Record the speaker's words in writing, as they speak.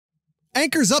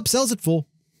Anchors up, sells it full.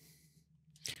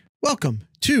 Welcome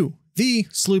to the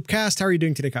SlooPcast. How are you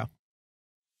doing today, Kyle?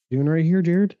 Doing right here,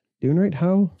 Jared. Doing right.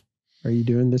 How are you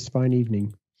doing this fine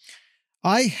evening?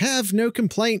 I have no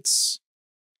complaints.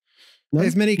 None? I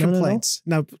have many None complaints.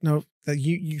 No,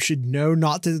 you should know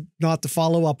not to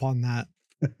follow up on that.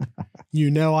 You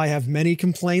know, I have many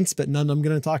complaints, but none I'm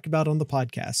going to talk about on the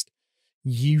podcast.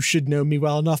 You should know me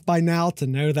well enough by now to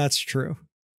know that's true.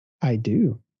 I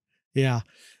do. Yeah.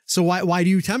 So why do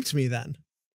you tempt me then?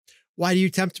 Why do you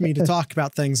tempt me to talk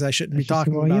about things I shouldn't be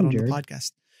talking about on the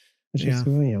podcast? That's just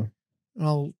who I am.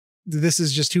 Well, this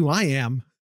is just who I am.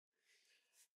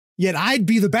 Yet I'd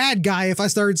be the bad guy if I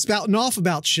started spouting off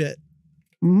about shit.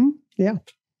 Mm-hmm. Yeah.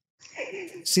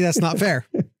 See, that's not fair.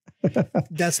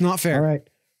 That's not fair. All right.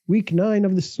 Week 9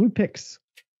 of the SlooPicks.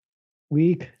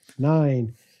 Week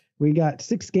 9. We got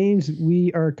 6 games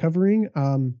we are covering. If you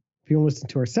want to listen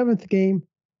to our 7th game,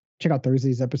 check out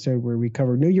Thursday's episode where we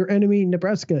cover Know Your Enemy,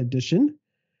 Nebraska edition.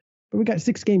 But we got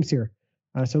 6 games here.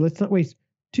 So let's not waste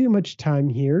too much time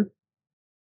here.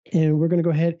 And we're going to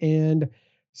go ahead and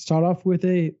start off with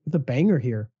a banger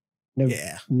here.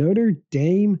 Notre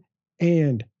Dame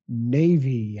and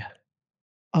Navy.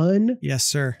 Yes,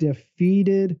 sir.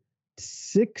 Undefeated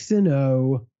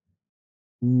 6-0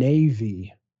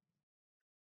 Navy.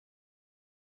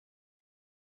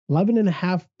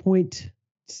 11.5 point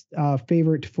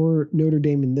favorite for Notre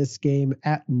Dame in this game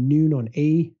at noon on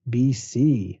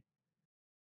ABC.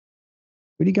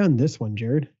 What do you got in this one,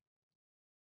 Jared?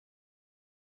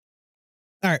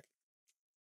 All right.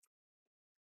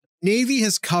 Navy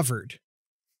has covered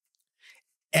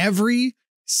every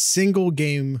single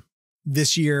game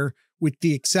this year, with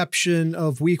the exception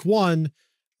of week 1,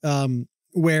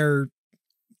 where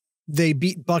they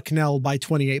beat Bucknell by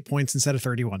 28 points instead of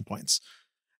 31 points.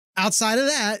 Outside of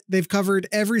that, they've covered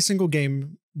every single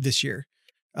game this year.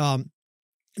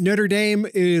 Notre Dame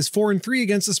is 4-3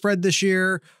 against the spread this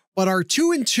year, but are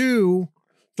 2-2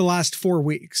 the last 4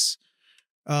 weeks.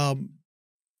 I'm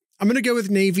going to go with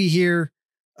Navy here.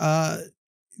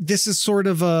 This is sort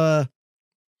of a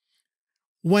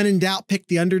when in doubt, pick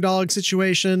the underdog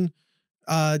situation.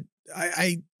 I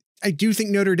do think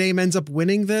Notre Dame ends up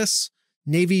winning this.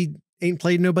 Navy ain't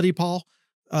played nobody, Paul.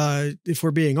 If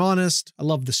we're being honest, I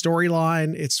love the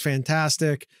storyline. It's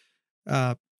fantastic.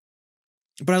 But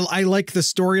I like the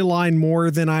storyline more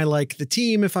than I like the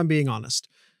team, if I'm being honest.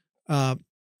 I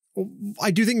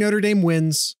do think Notre Dame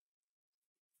wins.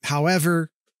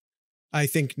 However, I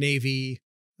think Navy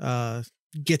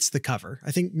gets the cover.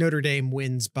 I think Notre Dame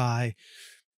wins by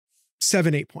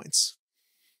 7-8 points.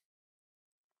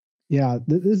 Yeah,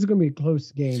 this is going to be a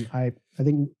close game. I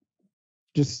think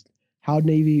just how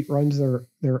Navy runs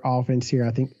their offense here.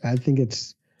 I think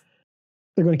it's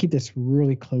they're going to keep this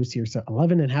really close here. So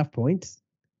 11.5 points.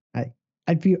 I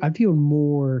feel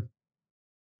more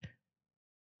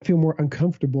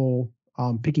uncomfortable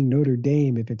picking Notre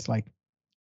Dame if it's like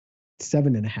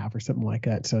 7.5 or something like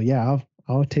that. So yeah,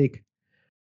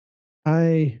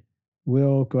 I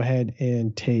will go ahead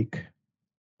and take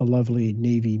a lovely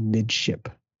Navy midship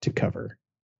to cover.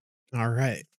 All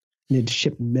right.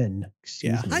 Midshipmen.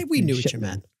 Yeah. We knew what you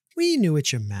meant. We knew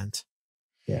what you meant.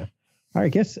 Yeah. All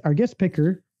right. Our guest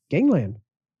picker, Gangland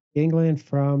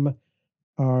from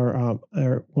our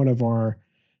one of our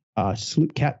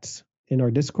Sloop Cats in our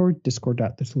Discord.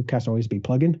 Discord.thesloopcast always be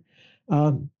plugging.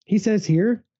 He says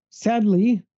here,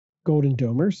 sadly, Golden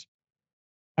Domers,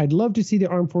 I'd love to see the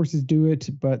Armed Forces do it,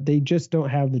 but they just don't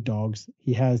have the dogs.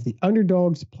 He has the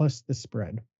underdogs plus the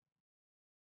spread.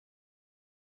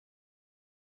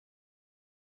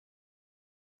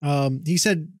 He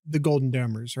said the Golden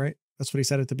Domers, right? That's what he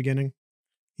said at the beginning.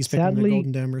 He's picking the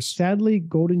Golden Domers. Sadly,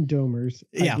 Golden Domers.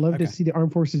 I'd love to see the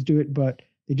Armed Forces do it, but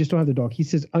they just don't have the dog. He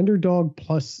says underdog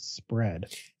plus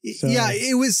spread. So, yeah,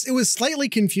 it was slightly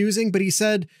confusing, but he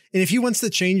said, and if he wants to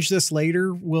change this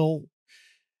later,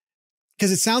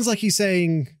 because it sounds like he's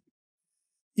saying,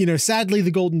 sadly,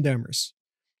 the Golden Domers.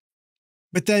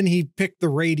 But then he picked the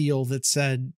radial that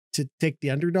said to take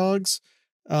the underdogs.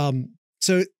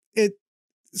 So it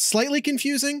slightly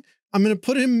confusing. I'm going to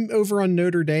put him over on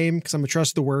Notre Dame because I'm going to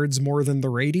trust the words more than the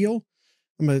radial.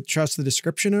 I'm going to trust the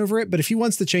description over it. But if he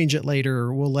wants to change it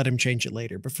later, we'll let him change it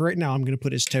later. But for right now, I'm going to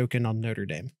put his token on Notre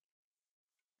Dame.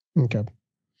 Okay.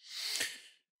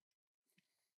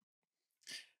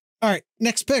 All right.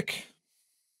 Next pick.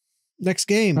 Next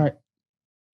game. All right.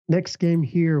 Next game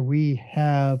here, we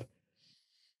have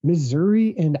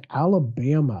Missouri and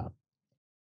Alabama.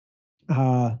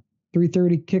 3:30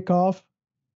 kickoff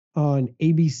on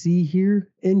ABC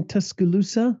here in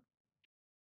Tuscaloosa.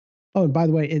 Oh, and by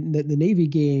the way, the Navy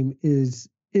game is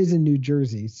is in New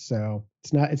Jersey, so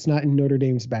it's not in Notre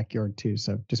Dame's backyard too.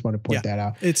 So just want to point that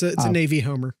out. It's a Navy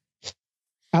homer.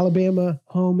 Alabama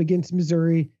home against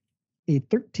Missouri, a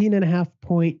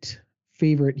 13.5-point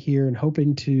favorite here, and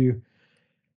hoping to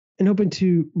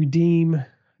redeem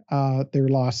their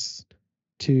loss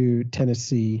to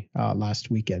Tennessee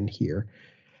last weekend here.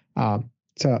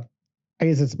 So I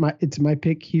guess it's my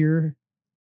pick here.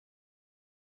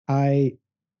 I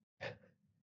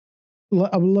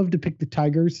would love to pick the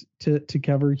Tigers to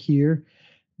cover here,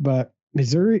 but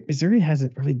Missouri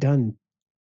hasn't really done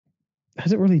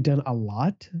a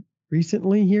lot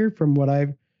recently here from what I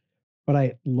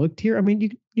looked here. I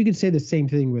mean, you could say the same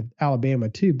thing with Alabama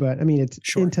too, but I mean, it's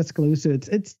in Tuscaloosa.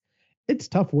 It's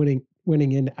tough winning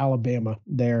in Alabama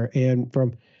there. And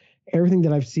from everything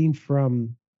that I've seen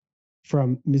from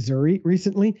Missouri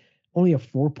recently, only a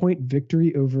 4-point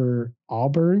victory over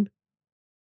Auburn,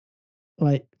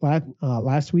 like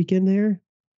last weekend there,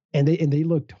 and they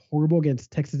looked horrible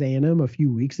against Texas A&M a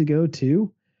few weeks ago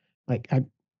too. Like I'm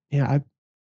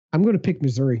going to pick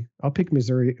Missouri. I'll pick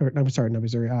Missouri, or I'm sorry, not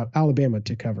Missouri, Alabama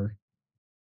to cover.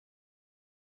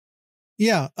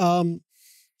 Yeah.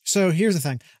 So here's the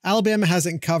thing: Alabama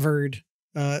hasn't covered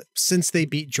since they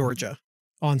beat Georgia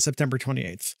on September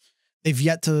 28th.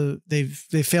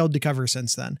 They've failed to cover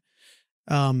since then.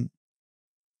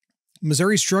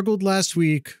 Missouri struggled last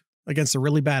week against a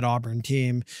really bad Auburn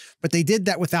team, but they did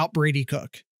that without Brady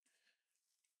Cook.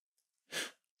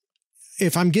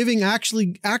 If I'm giving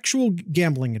actual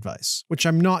gambling advice, which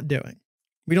I'm not doing,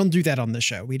 we don't do that on this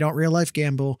show. We don't real life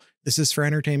gamble. This is for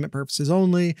entertainment purposes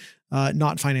only,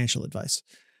 not financial advice.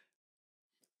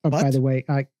 Oh, by the way,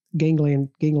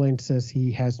 Gangland says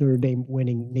he has Notre Dame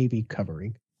winning, Navy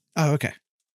covering. Oh, okay.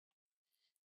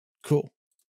 Cool.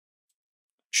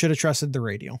 Should have trusted the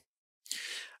radio.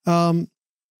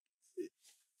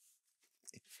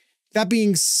 That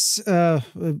being,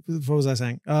 what was I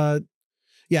saying?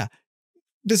 Yeah,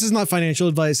 this is not financial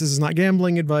advice. This is not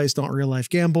gambling advice. Don't real life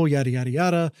gamble, yada, yada,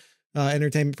 yada.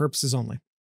 Entertainment purposes only.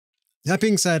 That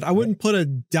being said, I wouldn't put a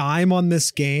dime on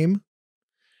this game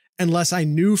unless I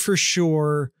knew for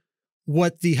sure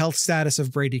what the health status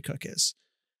of Brady Cook is.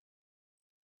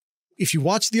 If you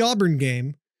watch the Auburn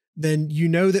game, then you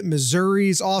know that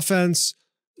Missouri's offense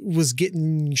was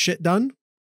getting shit done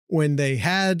when they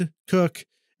had Cook,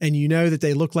 and you know that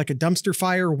they looked like a dumpster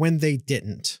fire when they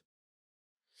didn't.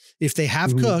 If they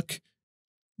have Cook,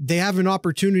 they have an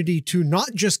opportunity to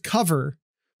not just cover,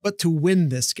 but to win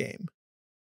this game.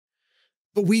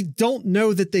 But we don't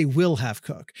know that they will have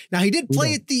Cook. Now, he did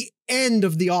play at the end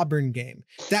of the Auburn game.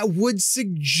 That would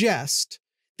suggest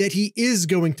that he is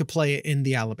going to play it in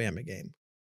the Alabama game.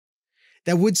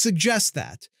 That would suggest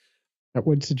that. That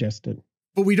would suggest it.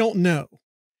 But we don't know.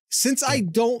 Since I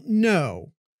don't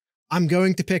know, I'm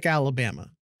going to pick Alabama.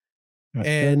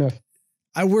 Fair enough.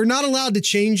 We're not allowed to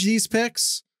change these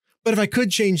picks, but if I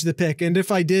could change the pick, and if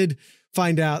I did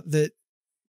find out that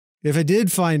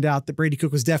Brady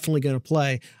Cook was definitely going to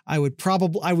play, I would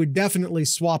definitely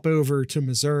swap over to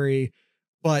Missouri.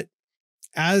 But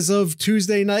as of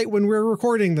Tuesday night, when we're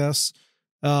recording this,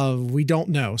 we don't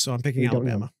know. So I'm picking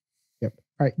Alabama. Yep.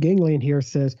 All right. Gangland here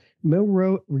says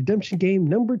Milroe redemption game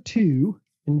number 2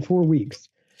 in 4 weeks.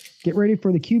 Get ready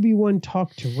for the QB1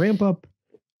 talk to ramp up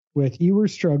with Ewer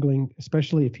struggling,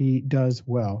 especially if he does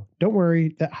well. Don't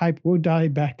worry, that hype will die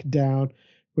back down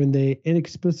when they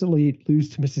inexplicably lose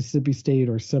to Mississippi State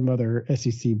or some other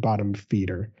SEC bottom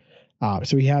feeder.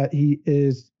 So he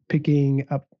is picking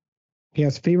up. He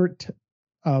has favorite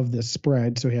of the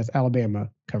spread, so he has Alabama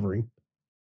covering.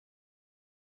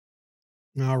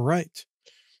 All right.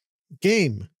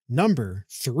 Game number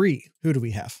 3. Who do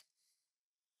we have?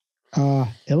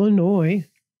 Illinois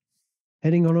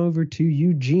heading on over to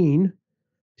Eugene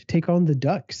to take on the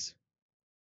Ducks.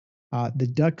 The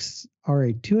Ducks are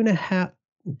a 21.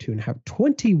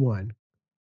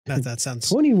 That sounds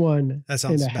 21. That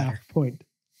sounds and a better. half point.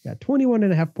 Yeah,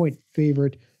 21.5-point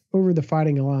favorite over the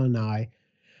Fighting Illini.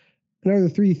 Another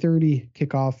 3:30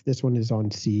 kickoff. This one is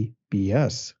on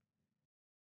CBS.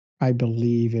 I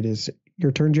believe it is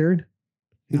your turn, Jared.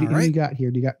 Who do you got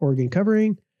here? Do you got Oregon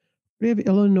covering? We have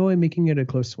Illinois making it a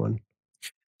close one.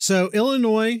 So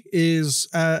Illinois is,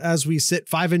 as we sit,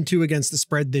 5-2 against the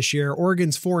spread this year.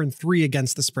 Oregon's 4-3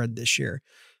 against the spread this year.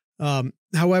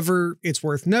 However, it's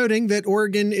worth noting that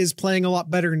Oregon is playing a lot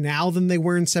better now than they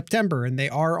were in September, and they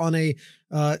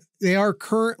are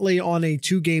currently on a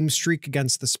 2-game streak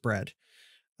against the spread.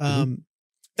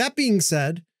 That being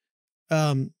said,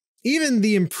 even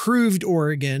the improved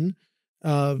Oregon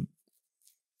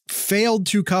failed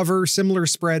to cover similar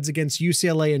spreads against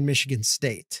UCLA and Michigan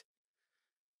State.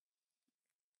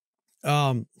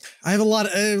 I have a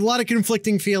lot of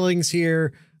conflicting feelings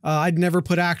here. I'd never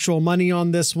put actual money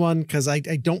on this one because I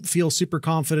don't feel super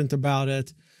confident about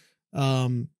it.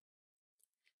 But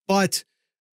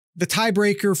the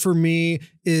tiebreaker for me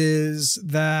is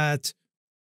that,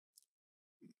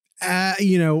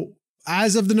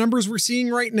 as of the numbers we're seeing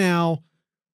right now,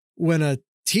 when a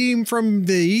team from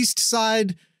the east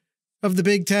side of the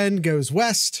Big Ten goes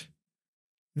west,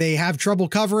 they have trouble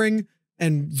covering,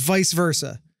 and vice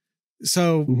versa.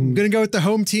 So I'm going to go with the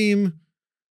home team.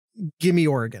 Give me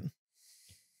Oregon.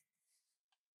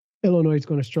 Illinois is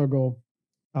going to struggle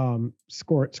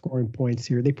scoring points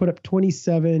here. They put up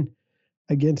 27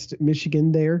 against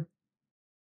Michigan there.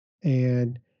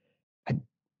 And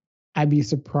I'd be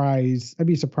surprised. I'd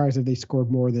be surprised if they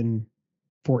scored more than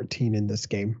 14 in this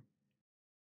game.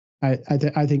 I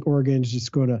think Oregon's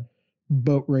just going to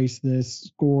boat race this,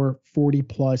 score 40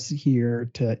 plus here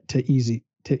to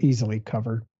easily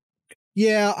cover.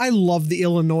 Yeah, I love the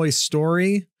Illinois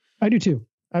story. I do too.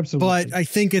 Absolutely. But I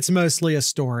think it's mostly a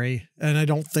story, and I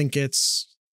don't think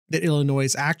it's that Illinois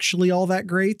is actually all that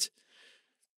great.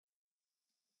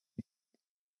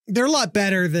 They're a lot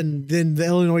better than the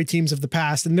Illinois teams of the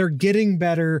past, and they're getting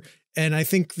better. And I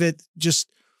think that just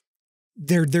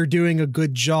they're doing a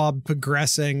good job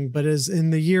progressing. But as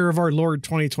in the year of our Lord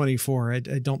 2024, I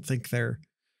don't think they're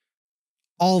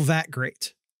all that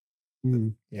great.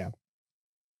 Yeah.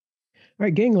 All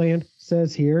right, Gangland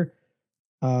says here,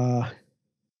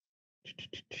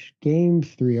 game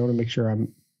 3. I want to make sure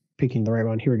I'm picking the right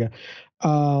one. Here we go.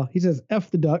 He says,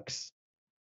 F the Ducks,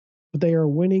 but they are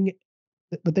winning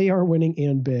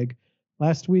and big.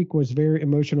 Last week was very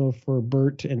emotional for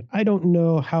Bert, and I don't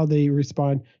know how they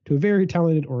respond to a very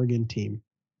talented Oregon team.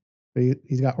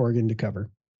 He's got Oregon to cover.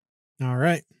 All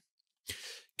right.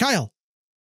 Kyle,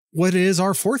 what is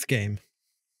our fourth game?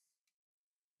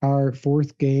 Our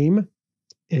fourth game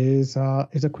is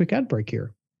a quick ad break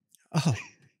here. Oh.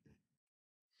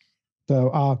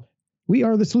 So we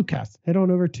are the SlooPicks. Head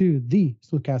on over to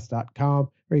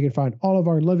thesloopcast.com where you can find all of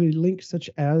our lovely links, such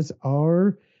as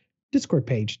our Discord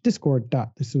page,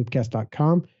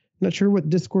 discord.thesloopcast.com. Not sure what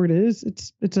Discord is.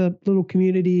 It's a little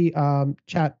community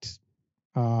chat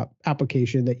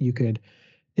application that you could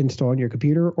install on your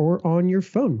computer or on your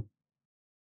phone.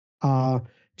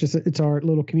 It's our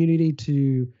little community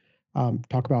to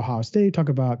talk about Ohio State, talk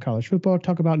about college football,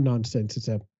 talk about nonsense. It's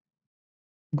a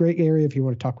great area if you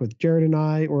want to talk with Jared and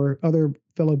I or other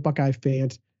fellow Buckeye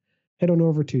fans. Head on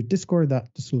over to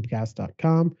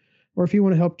discord.thesloopcast.com. Or if you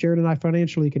want to help Jared and I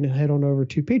financially, you can head on over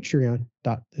to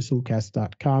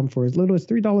patreon.thesloopcast.com. For as little as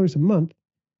 $3 a month,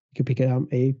 you can become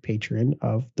a patron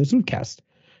of the SlooPicks.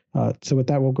 So with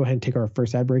that, we'll go ahead and take our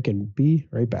first ad break and be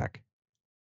right back.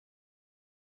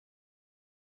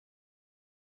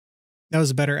 That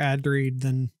was a better ad read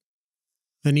than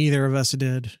either of us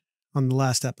did on the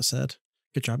last episode.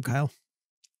 Good job, Kyle.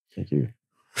 Thank you.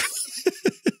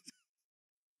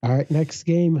 All right, next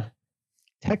game.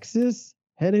 Texas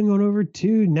heading on over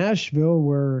to Nashville,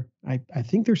 where I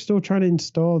think they're still trying to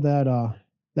install that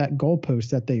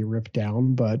goalpost that they ripped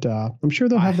down, but I'm sure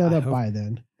they'll have that up by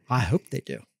then. I hope they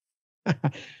do.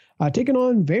 Taking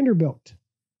on Vanderbilt,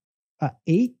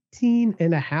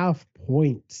 18.5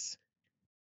 points.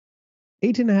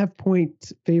 8.5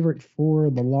 point favorite for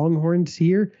the Longhorns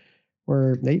here,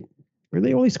 where they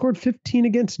only scored 15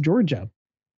 against Georgia.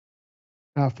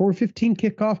 4:15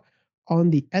 kickoff on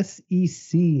the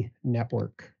SEC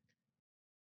network.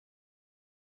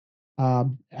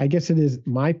 I guess it is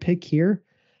my pick here.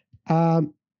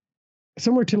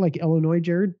 Similar to like Illinois,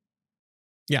 Jared.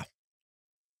 Yeah.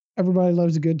 Everybody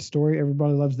loves a good story.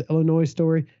 Everybody loves the Illinois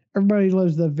story. Everybody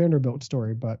loves the Vanderbilt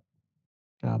story, but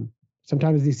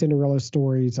sometimes these Cinderella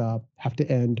stories have to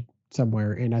end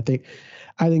somewhere. And I think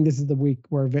this is the week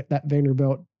where that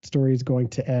Vanderbilt story is going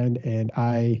to end. And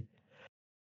I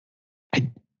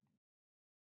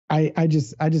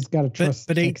just got to trust.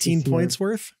 But 18 points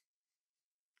worth.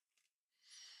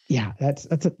 Yeah, that's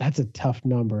a tough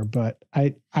number. But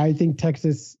I think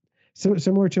Texas, so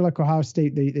similar to like Ohio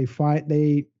State,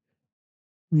 they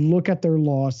look at their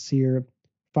loss here,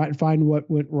 find what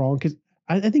went wrong, because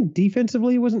I think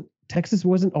defensively Texas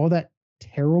wasn't all that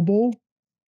terrible,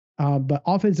 but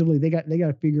offensively they got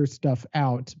to figure stuff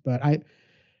out. But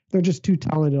they're just too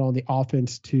talented on the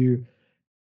offense to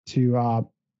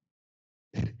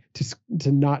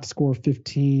not score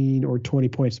 15 or 20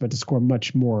 points, but to score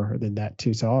much more than that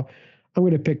too. So I'm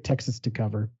going to pick Texas to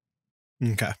cover.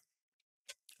 Okay.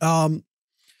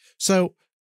 So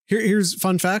here's a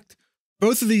fun fact.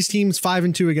 Both of these teams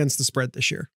 5-2 against the spread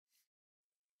this year.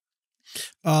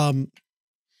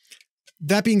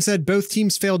 That being said, both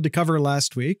teams failed to cover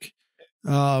last week.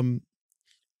 The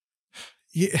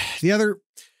other,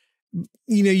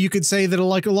 you could say that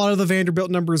like a lot of the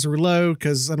Vanderbilt numbers were low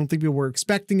because I don't think people were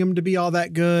expecting them to be all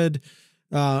that good.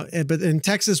 But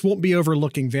Texas won't be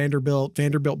overlooking Vanderbilt.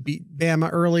 Vanderbilt beat Bama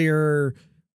earlier.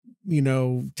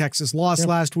 Texas lost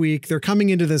last week. They're coming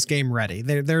into this game ready.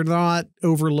 They're not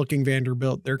overlooking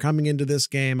Vanderbilt. They're coming into this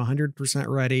game 100%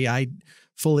 ready. I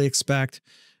fully expect.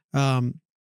 The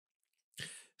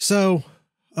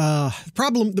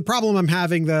problem I'm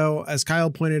having though, as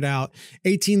Kyle pointed out,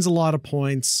 18's a lot of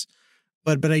points,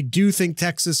 but I do think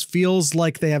Texas feels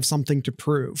like they have something to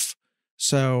prove.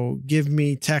 So give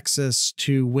me Texas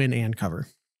to win and cover.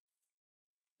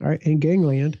 All right. And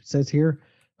Gangland says here,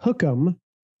 hook 'em,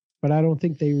 but I don't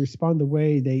think they respond the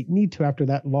way they need to after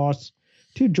that loss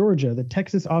to Georgia. The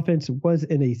Texas offense was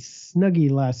in a snuggie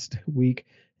last week,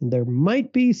 and there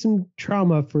might be some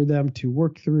trauma for them to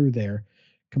work through there,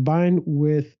 combined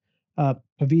with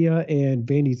Pavia and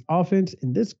Vandy's offense.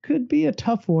 And this could be a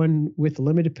tough one with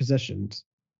limited possessions.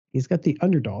 He's got the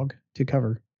underdog to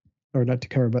cover. Or not to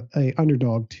cover, but a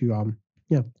underdog to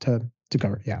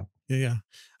cover. Yeah. Yeah.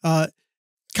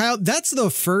 Kyle, that's the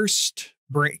first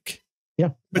break. Yeah.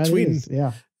 Between,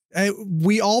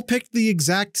 we all picked the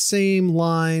exact same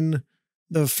line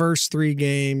the first three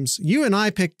games. You and I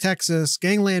picked Texas.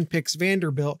 Gangland picks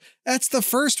Vanderbilt. That's the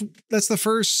first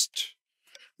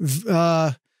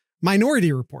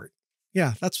Minority Report.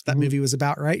 Yeah. That's what that movie was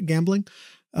about, right? Gambling.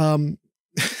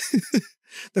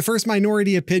 The first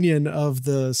minority opinion of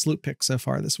the SlooPicks so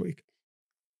far this week.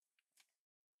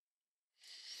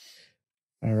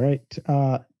 All right.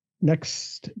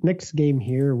 Next game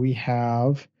here, we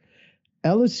have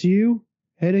LSU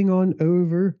heading on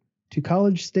over to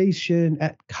College Station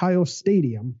at Kyle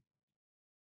Stadium.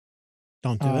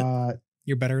 Don't do it.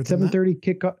 You're better than 7:30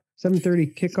 kickoff.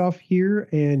 7:30 kickoff here,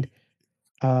 and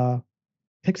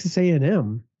Texas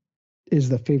A&M is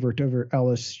the favorite over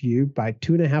LSU by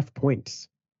 2.5 points.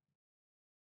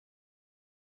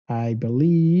 I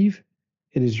believe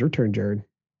it is your turn, Jared.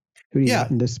 Who do you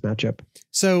got in this matchup?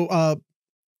 So I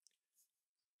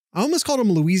almost called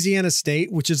them Louisiana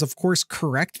State, which is of course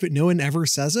correct, but no one ever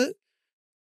says it.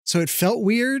 So it felt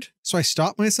weird. So I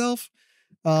stopped myself.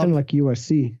 Kind of like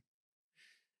USC.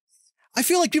 I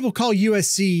feel like people call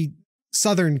USC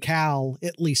Southern Cal,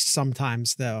 at least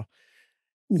sometimes though.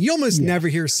 You almost never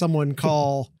hear someone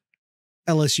call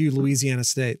LSU Louisiana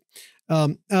State.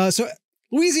 So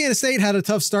Louisiana State had a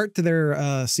tough start to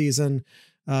their season.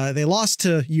 They lost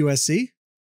to USC,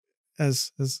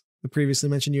 as the previously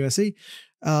mentioned USC,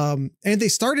 and they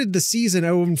started the season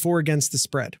 0-4 against the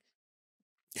spread.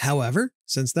 However,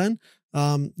 since then,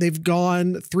 they've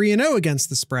gone 3-0 against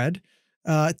the spread.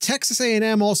 Texas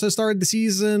A&M also started the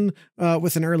season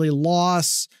with an early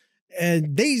loss,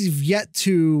 and they've yet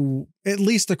to, at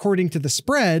least according to the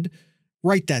spread,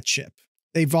 right that ship.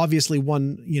 They've obviously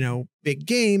won, big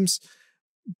games,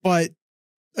 but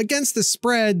against the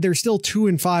spread, they're still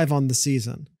 2-5 on the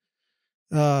season.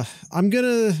 I'm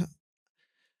gonna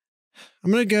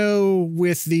go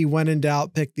with the when in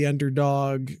doubt, pick the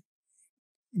underdog,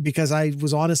 because I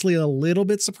was honestly a little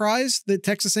bit surprised that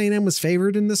Texas A&M was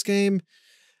favored in this game.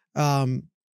 And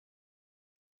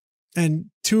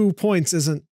 2 points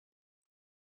isn't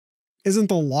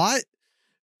a lot,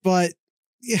 but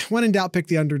when in doubt, pick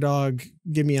the underdog.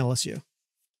 Give me LSU.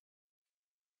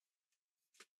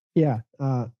 Yeah.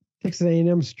 Texas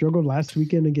A&M struggled last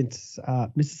weekend against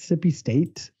Mississippi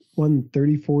State, won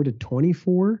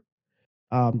 34-24.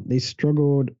 They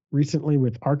struggled recently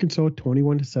with Arkansas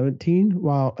 21-17,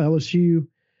 while LSU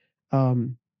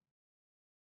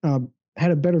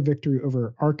had a better victory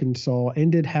over Arkansas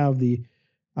and did have the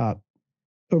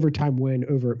overtime win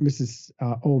over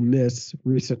Ole Miss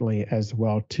recently as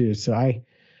well too. So I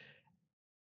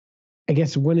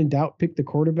guess when in doubt, pick the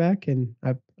quarterback, and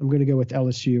I'm going to go with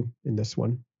LSU in this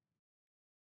one.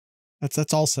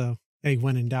 That's also a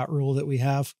when in doubt rule that we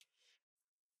have.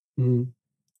 Mm-hmm.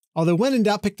 Although when in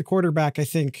doubt, pick the quarterback, I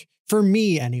think for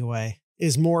me anyway,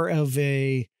 is more of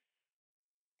a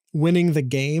winning the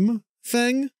game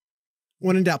thing.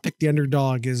 When in doubt, pick the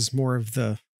underdog is more of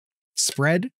the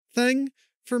spread thing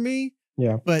for me.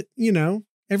 Yeah. But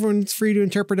everyone's free to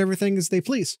interpret everything as they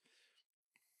please.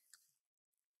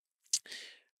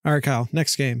 All right, Kyle,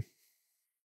 next game.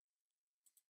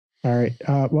 All right.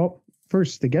 Well,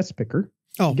 first the guest picker.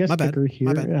 Oh, guest my bad. picker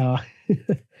here. My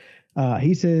bad.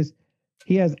 He says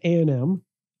he has A&M.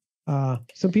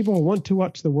 Some people want to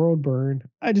watch the world burn.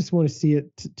 I just want to see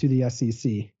it to the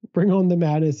SEC. Bring on the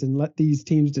madness and let these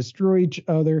teams destroy each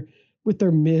other with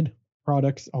their mid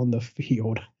products on the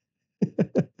field.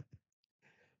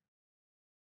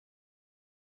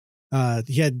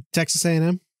 He had Texas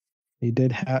A&M. He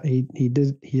did have he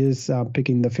is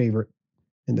picking the favorite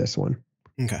in this one.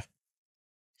 Okay.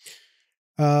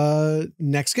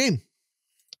 Next game.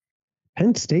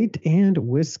 Penn State and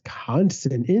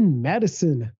Wisconsin in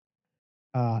Madison.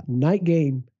 Night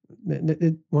game.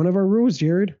 One of our rules,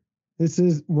 Jared. This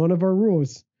is one of our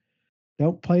rules.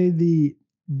 Don't play the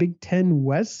Big Ten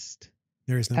West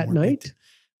at night.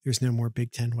 There's no more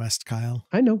Big Ten West, Kyle.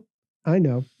 I know,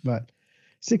 but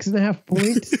 6.5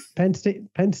 points. Penn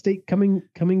State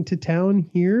coming to town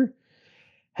here.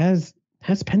 Has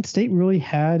Penn State really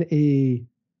had a?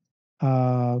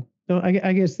 No,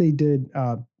 I guess they did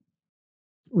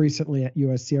recently at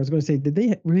USC. I was going to say, did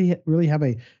they really have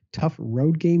a tough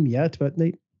road game yet? But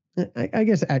I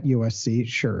guess at USC,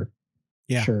 sure,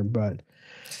 but.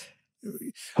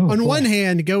 On one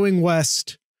hand, going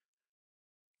west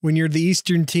when you're the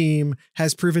Eastern team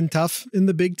has proven tough in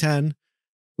the Big Ten.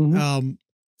 Mm-hmm.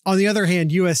 On the other hand,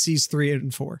 USC's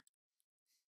 3-4.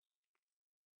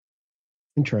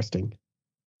 Interesting.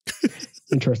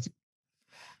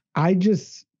 I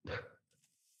just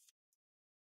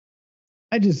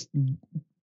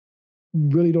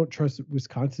really don't trust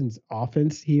Wisconsin's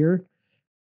offense here.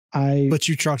 But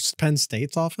you trust Penn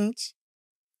State's offense?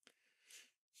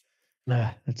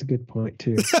 That's a good point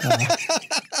too.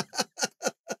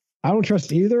 I don't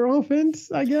trust either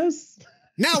offense, I guess.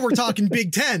 Now we're talking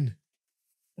Big Ten.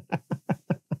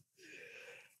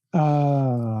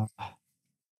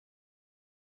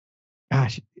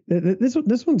 Gosh, this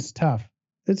one's tough.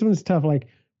 This one's tough. Like,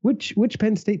 which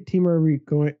Penn State team are we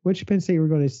going? Which Penn State we're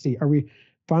going to see? Are we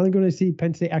finally going to see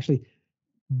Penn State actually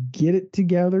get it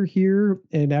together here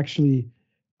and actually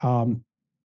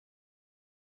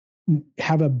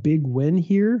have a big win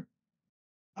here?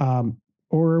 Or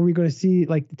are we going to see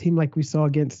like the team like we saw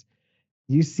against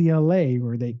UCLA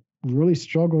where they really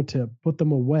struggled to put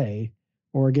them away,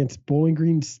 or against Bowling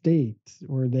Green State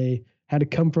where they had to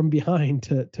come from behind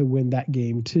to win that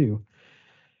game too?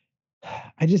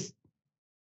 You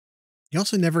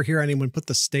also never hear anyone put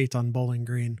the state on Bowling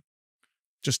Green.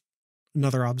 Just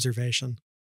another observation.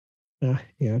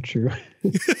 Yeah, true.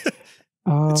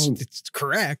 It's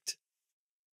correct.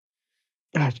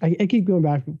 Gosh, I keep going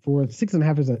back and forth.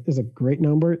 6.5 is a great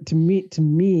number. To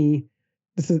me,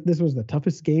 this was the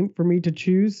toughest game for me to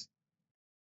choose.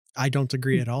 I don't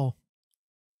agree at all.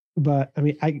 But I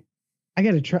mean, I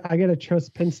gotta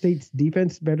trust Penn State's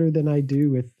defense better than I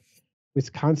do with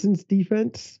Wisconsin's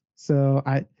defense. So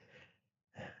I'll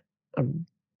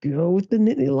go with the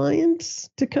Nittany Lions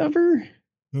to cover.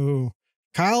 Ooh,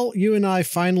 Kyle, you and I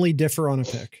finally differ on a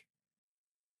pick.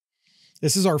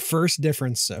 This is our first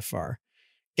difference so far.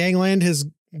 Gangland has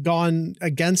gone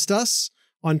against us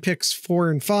on picks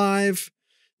 4 and 5.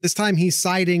 This time he's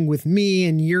siding with me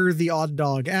and you're the odd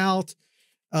dog out.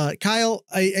 Kyle,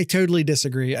 I totally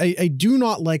disagree. I do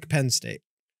not like Penn State.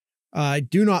 I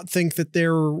do not think that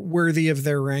they're worthy of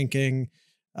their ranking.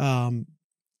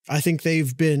 I think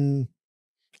they've been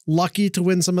lucky to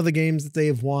win some of the games that they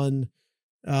have won.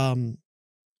 Much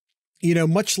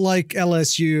like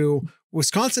LSU,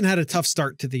 Wisconsin had a tough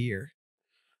start to the year.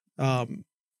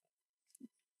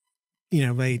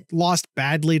 They lost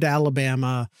badly to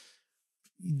Alabama.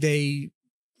 They,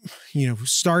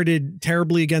 started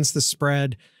terribly against the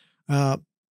spread.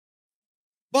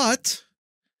 But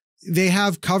they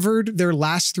have covered their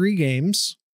last 3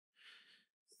 games.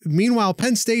 Meanwhile,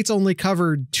 Penn State's only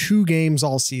covered 2 games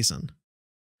all season.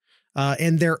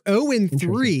 And they're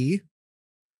 0-3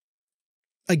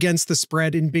 against the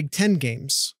spread in Big Ten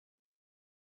games.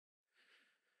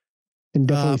 And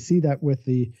definitely see that with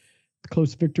the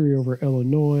close victory over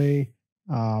Illinois,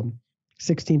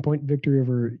 16-point victory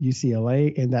over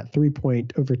UCLA, and that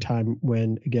 3-point overtime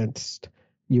win against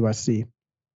USC.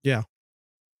 Yeah.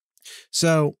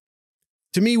 So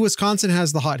to me, Wisconsin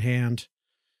has the hot hand.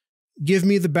 Give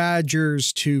me the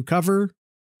Badgers to cover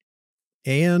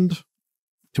and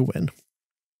to win.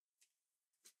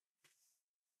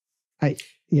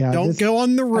 Don't go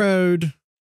on the road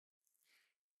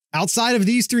outside of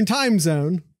the Eastern time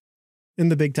zone in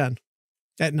the Big Ten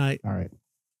at night. All right.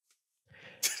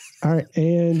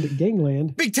 And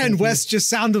Gangland. Big Ten West just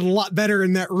sounded a lot better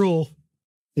in that rule.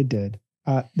 It did.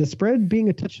 The spread being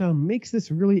a touchdown makes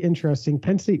this really interesting.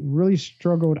 Penn State really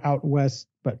struggled out west,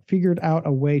 but figured out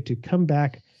a way to come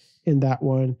back in that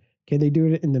one. Can they do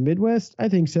it in the Midwest? I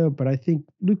think so, but I think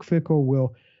Luke Fickell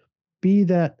will be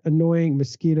that annoying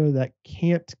mosquito that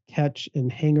can't catch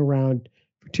and hang around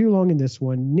for too long in this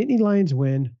one. Nittany Lions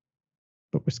win,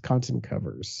 but Wisconsin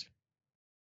covers.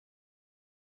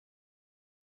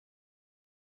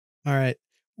 All right.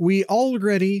 We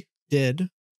already did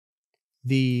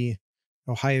the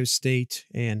Ohio State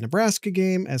and Nebraska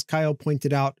game. As Kyle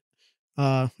pointed out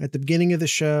at the beginning of the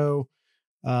show,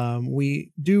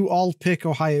 we do all pick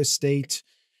Ohio State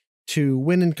to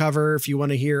win and cover. If you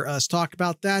want to hear us talk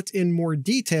about that in more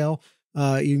detail,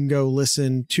 you can go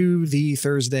listen to the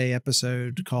Thursday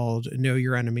episode called Know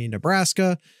Your Enemy,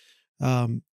 Nebraska.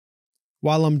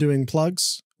 While I'm doing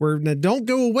plugs, don't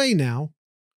go away now.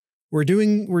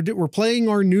 We're playing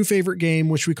our new favorite game,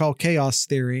 which we call Chaos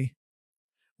Theory,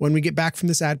 when we get back from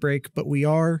this ad break, but we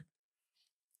are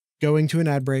going to an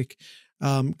ad break.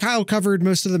 Kyle covered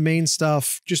most of the main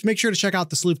stuff. Just make sure to check out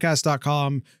the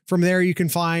sloopcast.com. From there, you can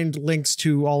find links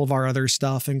to all of our other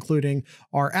stuff, including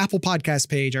our Apple podcast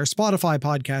page, our Spotify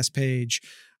podcast page,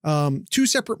 2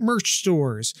 separate merch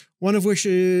stores, one of which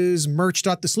is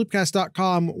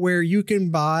merch.thesloopcast.com, where you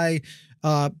can buy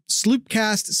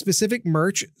Sloopcast specific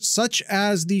merch, such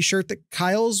as the shirt that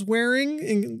Kyle's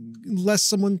wearing, unless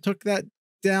someone took that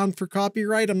down for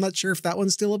copyright. I'm not sure if that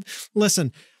one's still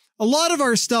listen, a lot of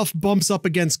our stuff bumps up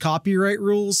against copyright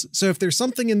rules. So if there's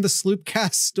something in the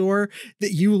Sloopcast store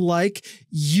that you like,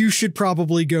 you should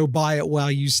probably go buy it while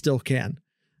you still can.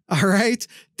 All right.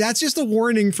 That's just a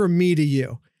warning from me to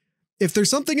you. If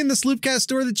there's something in the Sloopcast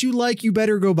store that you like, you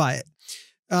better go buy it.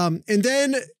 And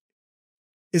then,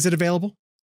 is it available?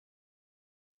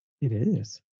 It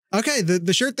is. Okay.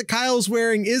 The shirt that Kyle's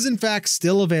wearing is in fact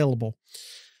still available.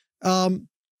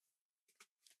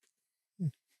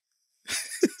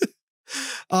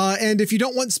 And if you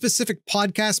don't want specific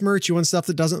podcast merch, you want stuff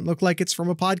that doesn't look like it's from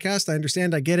a podcast, I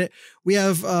understand. I get it. We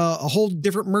have a whole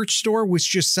different merch store, which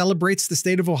just celebrates the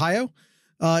state of Ohio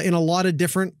in a lot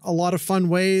of fun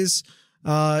ways.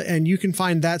 And you can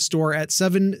find that store at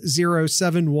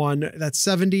 7071. That's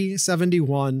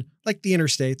 7071, like the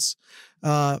interstates,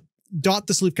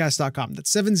 .thesloopcast.com.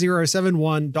 That's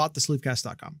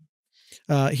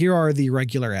 7071.thesloopcast.com. Here are the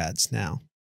regular ads now.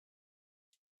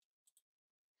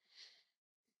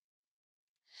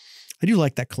 I do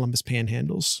like that Columbus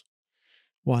Panhandles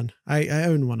one. I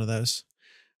own one of those.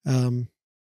 I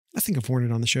think I've worn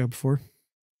it on the show before.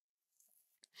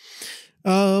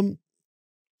 Kyle,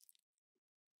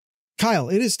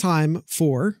 it is time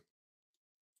for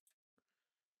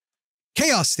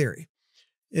Chaos Theory.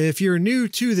 If you're new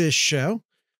to this show,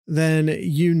 then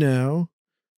you know,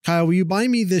 Kyle, will you buy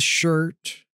me this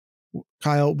shirt?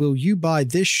 Kyle, will you buy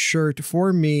this shirt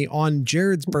for me on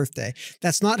Jared's birthday?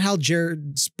 That's not how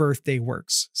Jared's birthday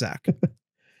works, Zach.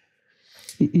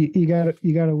 You gotta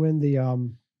win the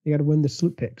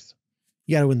SlooPicks.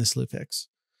 You gotta win the SlooPicks.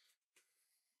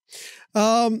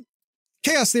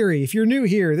 Chaos Theory. If you're new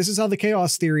here, this is how the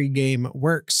Chaos Theory game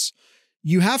works.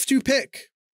 You have to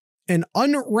pick an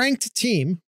unranked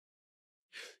team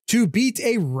to beat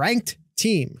a ranked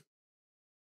team.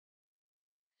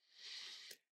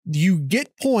 You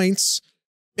get points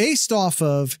based off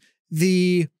of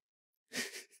the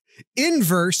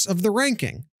inverse of the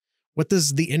ranking. What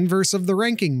does the inverse of the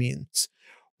ranking means?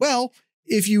 Well,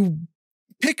 if you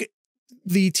pick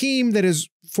the team that is,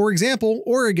 for example,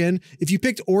 Oregon, if you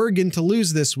picked Oregon to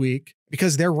lose this week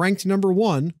because they're ranked number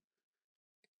 1,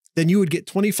 then you would get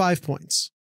 25 points.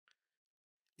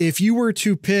 If you were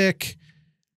to pick,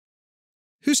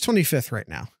 who's 25th right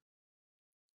now?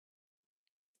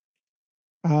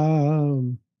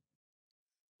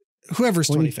 Whoever's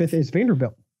 25th is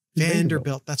Vanderbilt.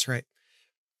 Vanderbilt. That's right.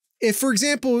 If, for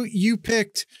example, you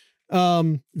picked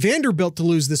Vanderbilt to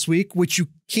lose this week, which you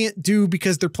can't do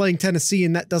because they're playing Tennessee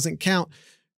and that doesn't count,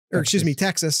 or excuse me,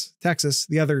 Texas,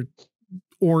 the other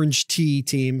orange tea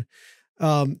team.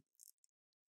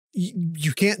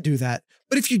 You can't do that.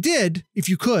 But if you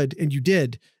could, and you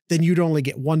did, then you'd only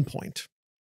get 1 point.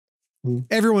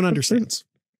 Everyone understands.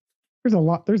 There's a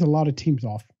lot of teams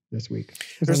off this week.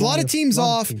 There's a lot of teams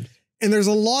off, and there's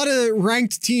a lot of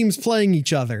ranked teams playing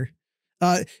each other.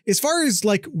 As far as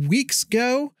like weeks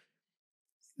go,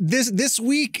 this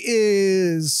week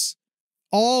is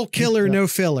all killer, no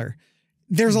filler.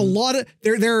 There's a lot of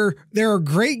there are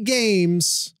great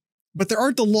games, but there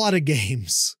aren't a lot of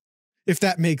games, if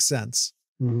that makes sense.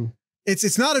 Mm-hmm.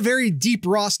 It's not a very deep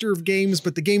roster of games,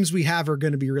 but the games we have are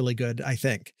going to be really good, I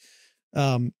think.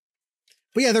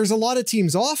 But yeah, there's a lot of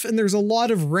teams off and there's a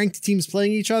lot of ranked teams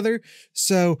playing each other.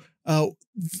 So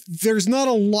there's not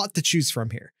a lot to choose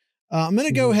from here. I'm going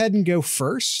to go ahead and go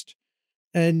first.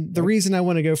 And the reason I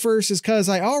want to go first is because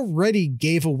I already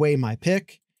gave away my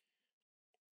pick.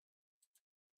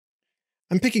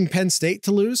 I'm picking Penn State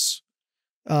to lose.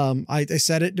 I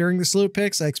said it during the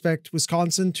SlooPicks. I expect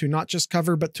Wisconsin to not just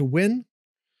cover, but to win.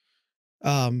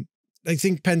 I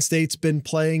think Penn State's been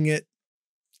playing it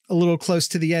a little close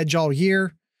to the edge all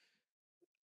year.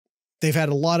 They've had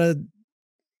a lot of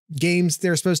games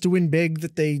they're supposed to win big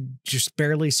that they just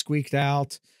barely squeaked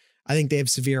out. I think they have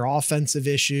severe offensive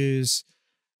issues.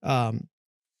 And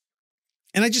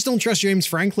I just don't trust James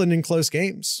Franklin in close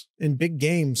games, in big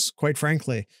games, quite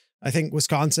frankly. I think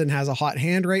Wisconsin has a hot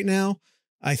hand right now.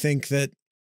 I think that,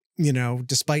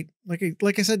 despite,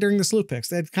 like I said during the SlooPicks,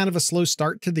 they had kind of a slow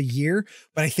start to the year,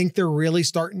 but I think they're really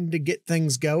starting to get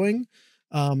things going.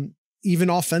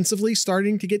 Even offensively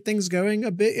starting to get things going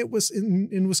a bit. It was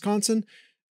in Wisconsin.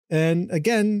 And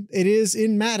again, it is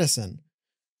in Madison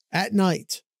at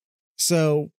night.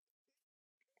 So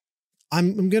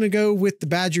I'm going to go with the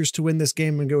Badgers to win this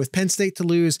game and go with Penn State to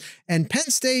lose. And Penn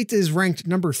State is ranked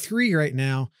number 3 right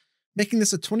now, making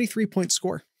this a 23-point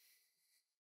score.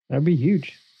 That'd be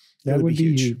huge. That would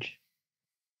be huge.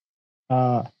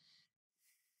 I'm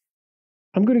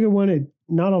going to go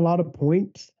not a lot of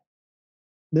points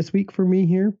this week for me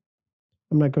here.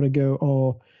 I'm not going to go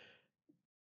all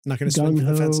not going to swing for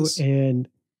the fences and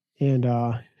and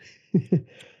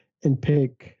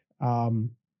pick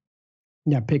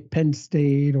pick Penn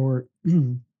State or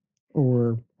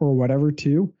whatever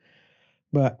too.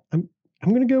 But I'm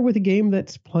going to go with a game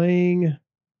that's playing.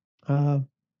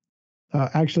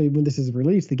 Actually, when this is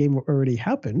released, the game already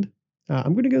happened.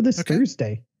 I'm going to go this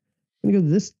Thursday. I'm going to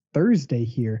go this Thursday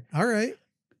here. All right.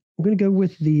 I'm going to go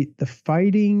with the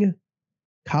Fighting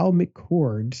Kyle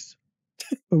McCords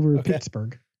over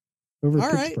Pittsburgh. Over All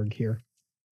Pittsburgh right. here.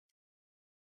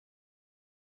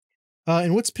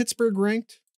 And what's Pittsburgh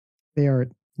ranked? They are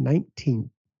 19th.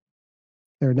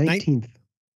 They're 19th.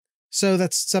 So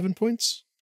that's 7 points?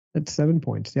 That's 7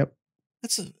 points. Yep.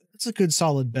 That's a good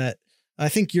solid bet. I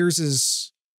think yours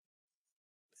is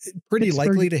pretty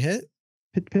likely to hit.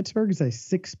 Pittsburgh is a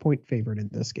 6-point favorite in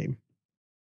this game.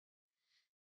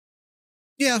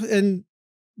 Yeah, and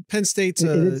Penn State's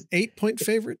a 8-point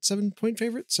favorite, 7-point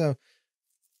favorite. So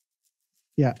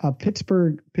yeah,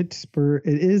 Pittsburgh. It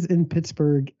is in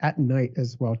Pittsburgh at night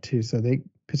as well too. So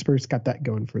Pittsburgh's got that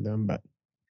going for them. But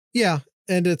yeah,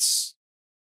 and it's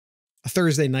a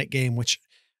Thursday night game, which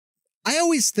I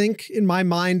always think in my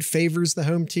mind favors the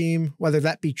home team, whether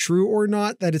that be true or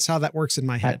not. That is how that works in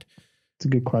my head. It's a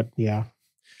good question. Yeah,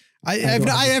 I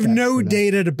have no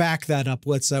data to back that up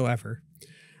whatsoever.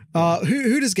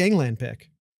 Who does Gangland pick?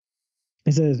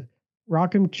 It says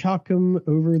Rock'em Chalk'em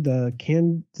over the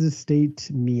Kansas State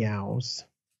Meows.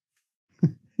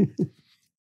 All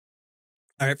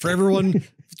right, for everyone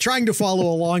trying to follow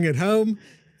along at home,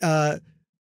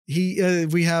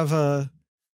 we have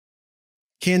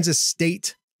Kansas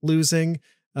State losing.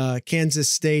 Kansas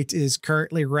State is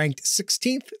currently ranked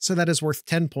 16th, so that is worth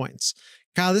 10 points.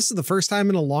 Kyle, this is the first time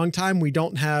in a long time we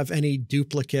don't have any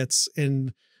duplicates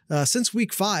in since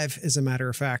week 5, as a matter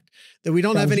of fact, that we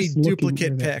don't have any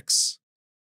duplicate picks.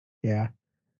 Yeah.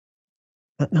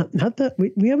 Not that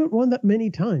we haven't won that many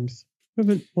times. We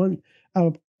haven't won out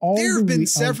of all. There have been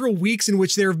several weeks in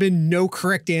which there have been no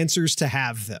correct answers to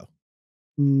have, though.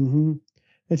 Mm-hmm.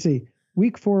 Let's see.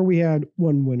 Week 4, we had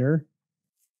one winner.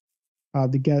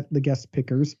 The guest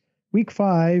pickers. Week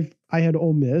 5, I had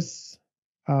Ole Miss.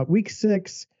 Week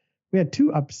 6, we had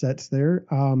 2 upsets there.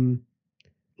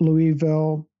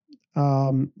 Louisville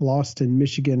lost and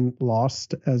Michigan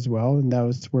lost as well, and that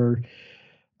was where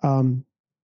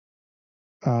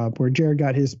Jared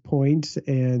got his points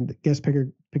and the guest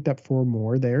picker picked up 4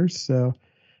 more there. So,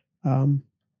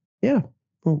 yeah,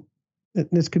 well,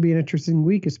 this could be an interesting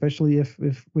week, especially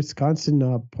if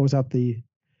Wisconsin pulls up the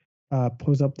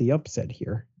upset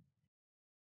here.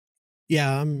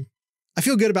 Yeah, I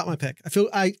feel good about my pick.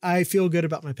 I feel good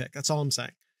about my pick. That's all I'm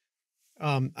saying.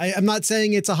 I'm not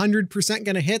saying it's 100%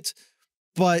 going to hit,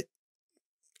 but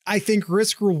I think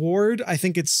risk reward. I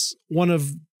think it's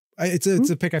it's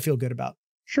a pick I feel good about.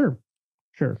 Sure.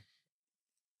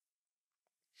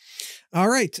 All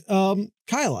right.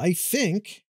 Kyle, I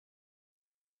think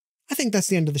that's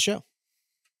the end of the show.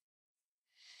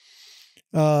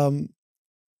 I'm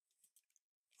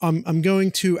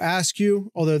going to ask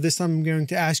you, although this time I'm going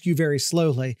to ask you very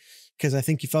slowly because I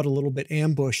think you felt a little bit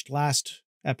ambushed last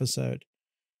episode.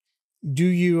 Do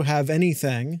you have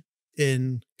anything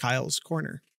in Kyle's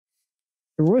corner?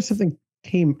 There was something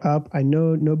came up. I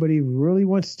know nobody really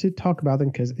wants to talk about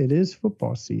them because it is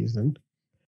football season.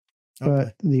 Okay.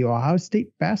 But the Ohio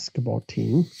State basketball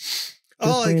team.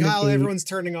 Oh, Kyle, everyone's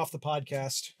turning off the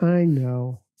podcast. I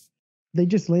know. They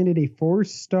just landed a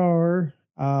 4-star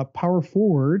power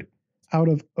forward out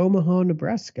of Omaha,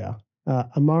 Nebraska,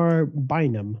 Amar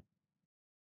Bynum.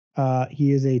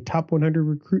 He is a top 100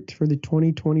 recruit for the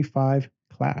 2025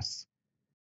 class.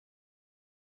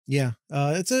 Yeah,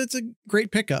 it's a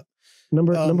great pickup.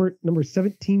 Number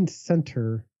 17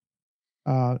 center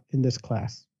in this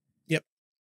class.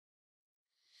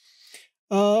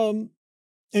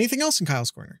 Anything else in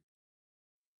Kyle's Corner?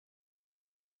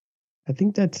 I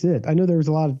think that's it. I know there was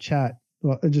a lot of chat.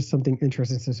 Well, just something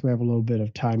interesting since we have a little bit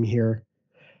of time here.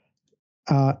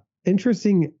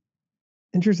 Interesting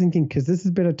thing, because this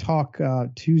has been a talk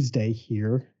Tuesday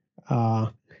here,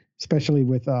 especially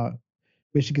with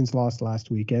Michigan's loss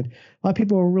last weekend. A lot of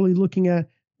people are really looking at,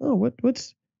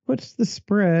 what's the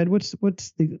spread?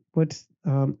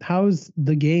 How's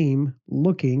the game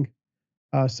looking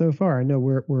so far? I know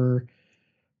we're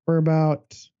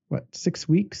about 6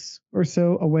 weeks or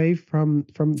so away from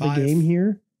the game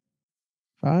here.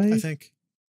 5, I think.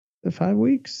 5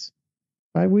 weeks.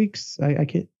 5 weeks. I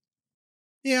can't.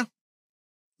 Yeah.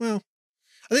 Well,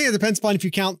 I think it depends upon if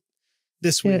you count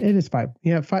this week. Yeah, it is 5.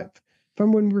 Yeah, 5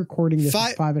 from when we're recording this.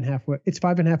 It's 5.5. It's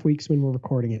 5.5 weeks when we're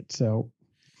recording it. So.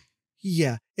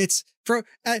 Yeah, it's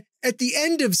at the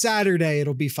end of Saturday.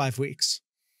 It'll be 5 weeks.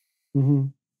 Mm-hmm.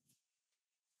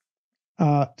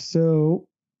 So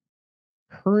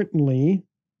currently,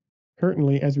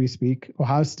 as we speak,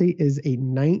 Ohio State is a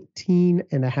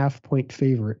 19.5 point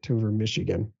favorite over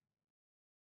Michigan.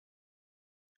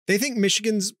 They think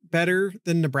Michigan's better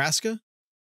than Nebraska?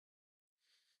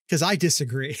 Because I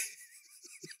disagree.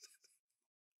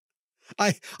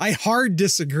 I hard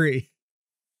disagree.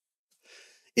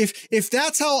 If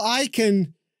that's how I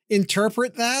can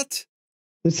interpret that,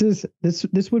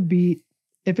 this would be,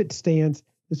 if it stands,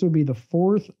 this would be the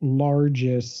 4th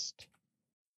largest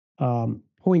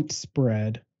point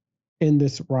spread in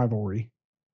this rivalry.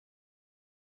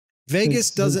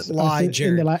 Vegas doesn't lie,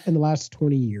 Jared. In the last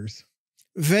 20 years.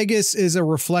 Vegas is a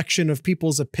reflection of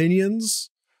people's opinions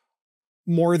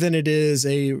more than it is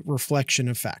a reflection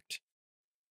of fact.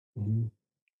 Mm-hmm.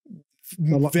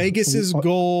 Vegas's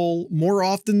goal, more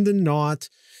often than not,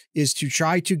 is to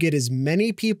try to get as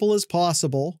many people as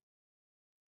possible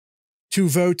to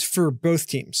vote for both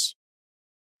teams.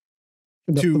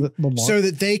 So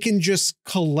that they can just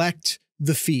collect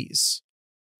the fees.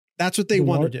 That's what they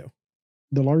want to do.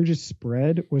 The largest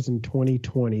spread was in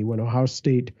 2020 when Ohio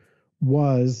State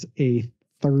was a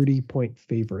 30-point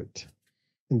favorite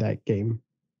in that game.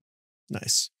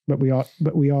 Nice. But we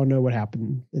all know what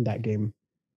happened in that game.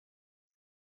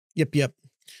 Yep.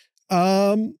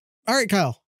 All right,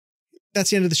 Kyle. That's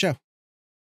the end of the show.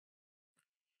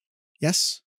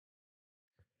 Yes?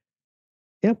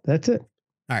 Yep, that's it.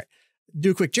 All right.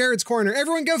 Do a quick Jared's Corner.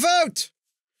 Everyone go vote.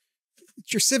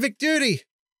 It's your civic duty.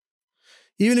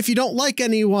 Even if you don't like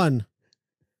anyone.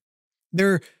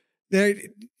 If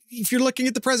you're looking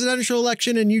at the presidential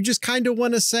election and you just kind of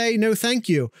want to say no thank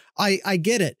you, I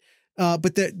get it.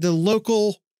 But the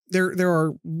local, there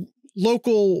are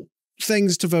local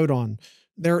things to vote on.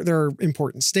 There are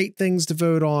important state things to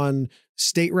vote on,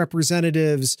 state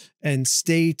representatives and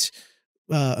state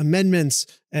amendments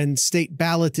and state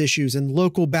ballot issues and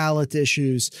local ballot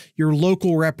issues, your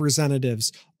local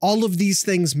representatives. All of these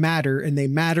things matter, and they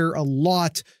matter a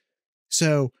lot.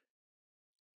 So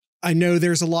I know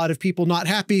there's a lot of people not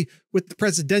happy with the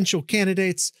presidential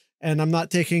candidates, and I'm not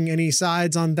taking any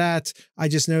sides on that. I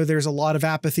just know there's a lot of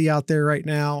apathy out there right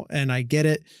now, and I get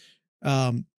it.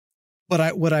 But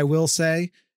what I will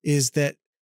say is that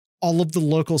all of the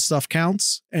local stuff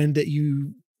counts, and that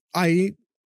I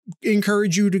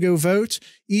encourage you to go vote,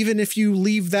 even if you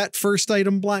leave that first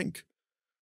item blank.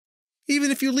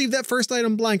 Even if you leave that first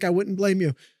item blank, I wouldn't blame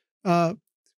you. But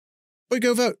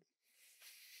go vote.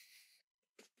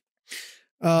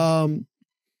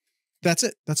 That's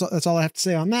it. That's all I have to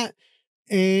say on that.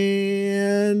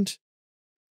 And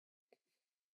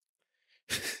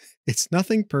it's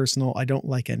nothing personal. I don't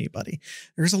like anybody.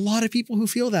 There's a lot of people who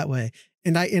feel that way.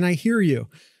 And I hear you.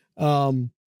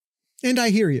 And I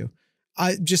hear you.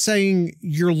 I just saying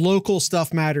your local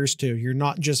stuff matters too. You're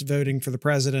not just voting for the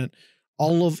president,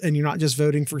 and you're not just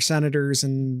voting for senators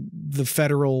and the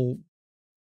federal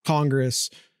Congress.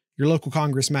 Your local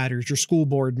Congress matters. Your school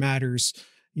board matters.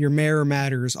 Your mayor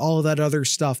matters. All of that other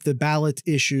stuff, the ballot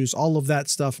issues, all of that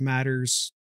stuff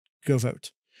matters. Go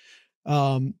vote.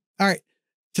 All right.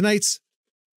 Tonight's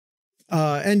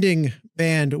ending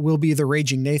band will be the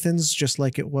Raging Nathans, just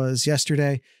like it was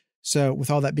yesterday. So with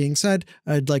all that being said,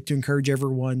 I'd like to encourage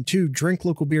everyone to drink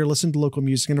local beer, listen to local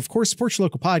music, and of course, support your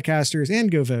local podcasters and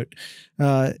go vote.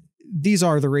 These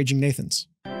are the Raging Nathans.